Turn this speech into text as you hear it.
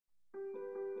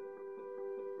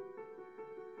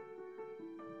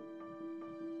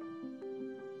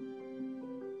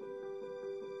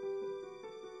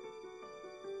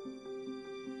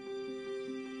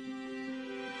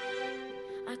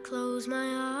close my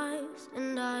eyes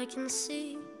and I can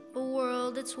see a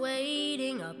world that's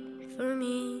waiting up for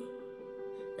me,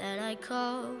 that I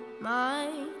call my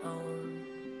own.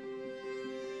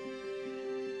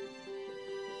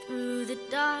 Through the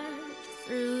dark,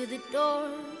 through the door,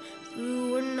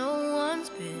 through where no one's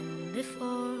been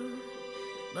before,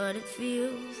 but it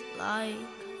feels like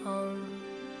home.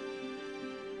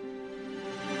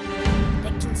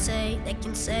 They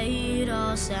can say it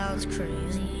all sounds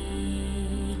crazy.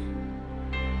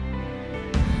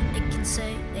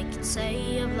 They can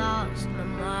say I've lost my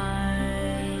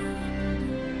mind.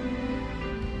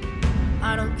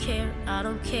 I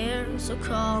don't care, so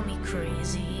call me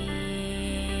crazy.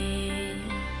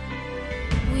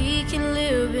 We can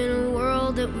live in a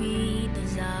world that we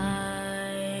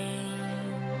design.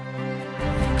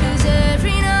 'Cause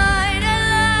every night I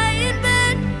lie in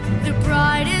bed, the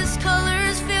brightest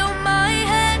colors fill my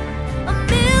head. A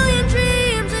million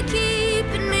dreams are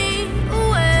keeping me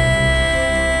awake.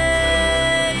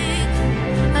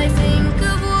 I think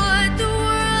of what the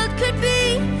world could be,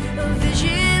 a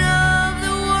vision of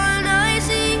the one I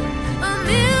see. A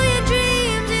million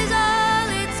dreams is all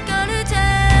it's gonna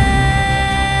take.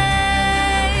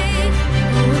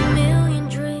 Oh, a million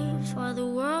dreams for the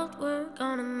world we're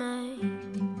gonna make.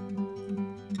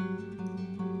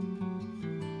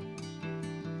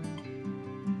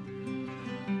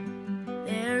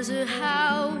 There's a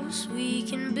house we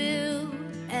can build.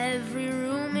 Every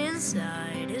room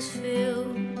inside is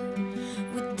filled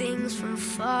with things from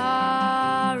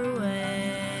far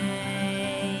away.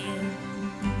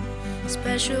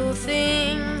 Special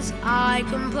things I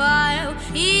compile,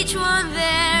 each one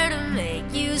there to make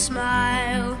you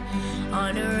smile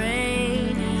on a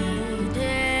rainy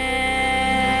day.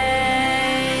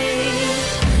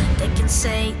 They can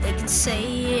say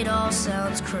it all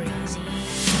sounds crazy.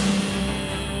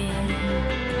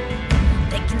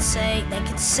 They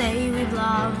can say we've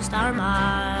lost our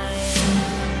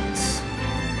minds.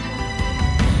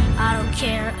 I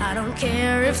don't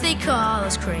care if they call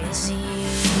us crazy.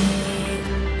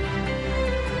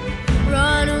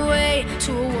 Run away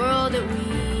to a world that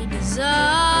we design.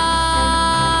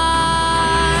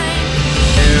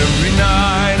 Every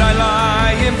night I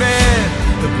lie in bed,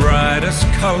 the brightest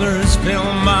colors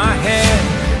fill my head.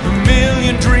 A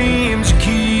million dreams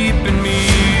keeping me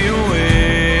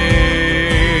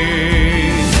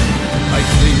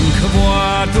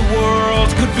what the world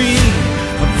could be,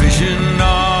 a vision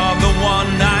of the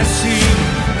one I see.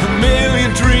 A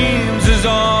million dreams is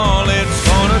all it's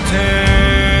gonna take.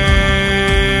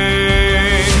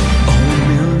 Oh, a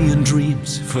million dreams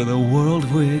for the world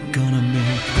we're gonna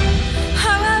make.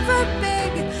 However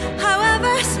big,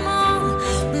 however small,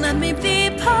 let me be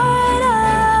part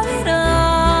of it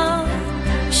all.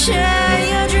 Share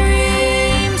your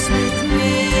dreams with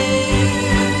me.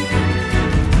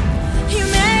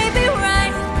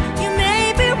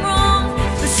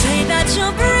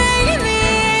 You'll bring me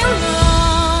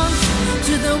along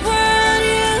to the world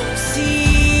you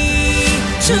see,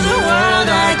 to the world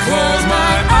I close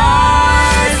my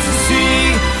eyes to see.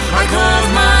 I close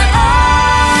my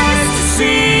eyes to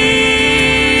see.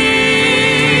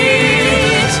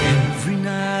 Every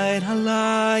night I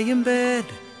lie in bed,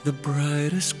 the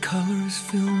brightest colors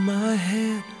fill my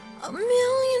head. A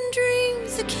million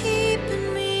dreams are keeping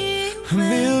me awake. A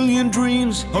million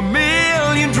dreams, a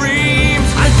million dreams.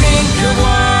 I think of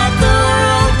what the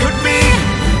world could be,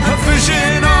 a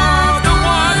vision of the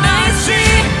one I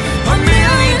see. A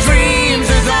million dreams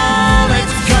is all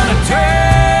it's gonna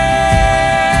take.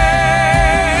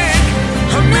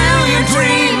 A million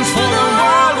dreams for the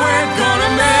world we're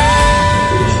gonna make.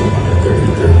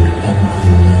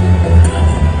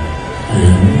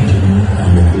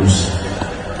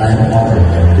 I am honored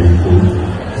and grateful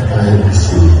that I have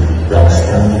received the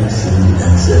outstanding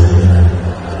CEnSE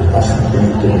who possibly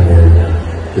to award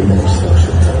the most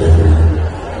social category.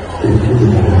 Thank you to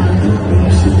the community who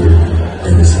considered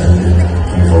and decided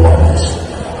in the awards.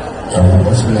 I would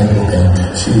also like to thank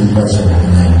CEnSE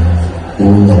Alumni who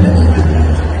nominated me.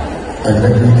 I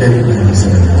graduated in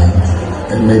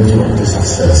 1979 and made sure the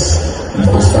success in the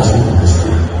construction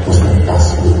industry was not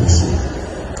possible to see.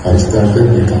 I started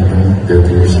the company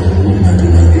 30 years ago in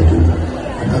 1992.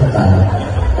 At that time,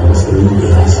 I was already the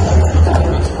last time I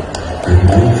started. I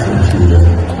married from children,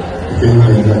 became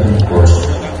pregnant of course,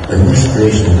 and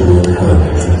inspiration to work hard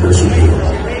to persevere.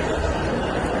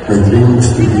 My dream was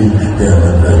to live there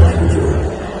and bright future,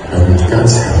 and with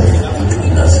God's help and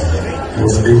kindness, I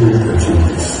was able to achieve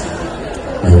this.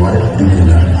 My wife,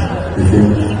 Divina,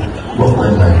 became both my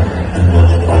life and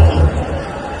work partner.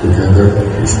 Together,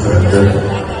 we started,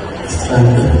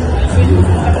 strengthened, and grew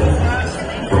company.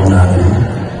 From nothing,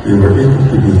 we we were able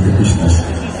to build a business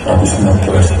that is not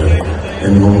trusted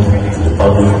and known to the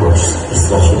public works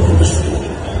construction industry.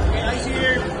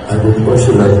 I would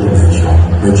also like to mention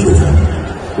my children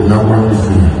who now work with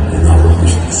me in our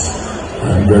business.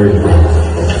 I am very proud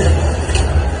of them.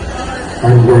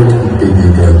 Hard work and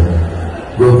dedication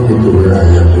brought me to where I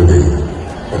am today,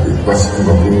 but it was in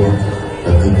Mapua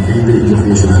that I gained the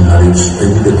education and knowledge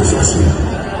I needed to succeed.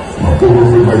 Mapua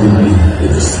provided me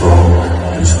with a strong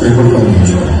and stable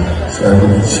foundation so I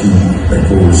would achieve my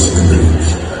goals and dreams.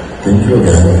 Thank you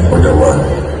again for the work,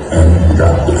 and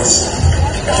God bless.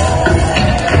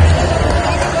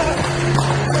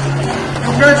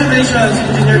 Congratulations,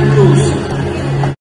 Engineer Cruz.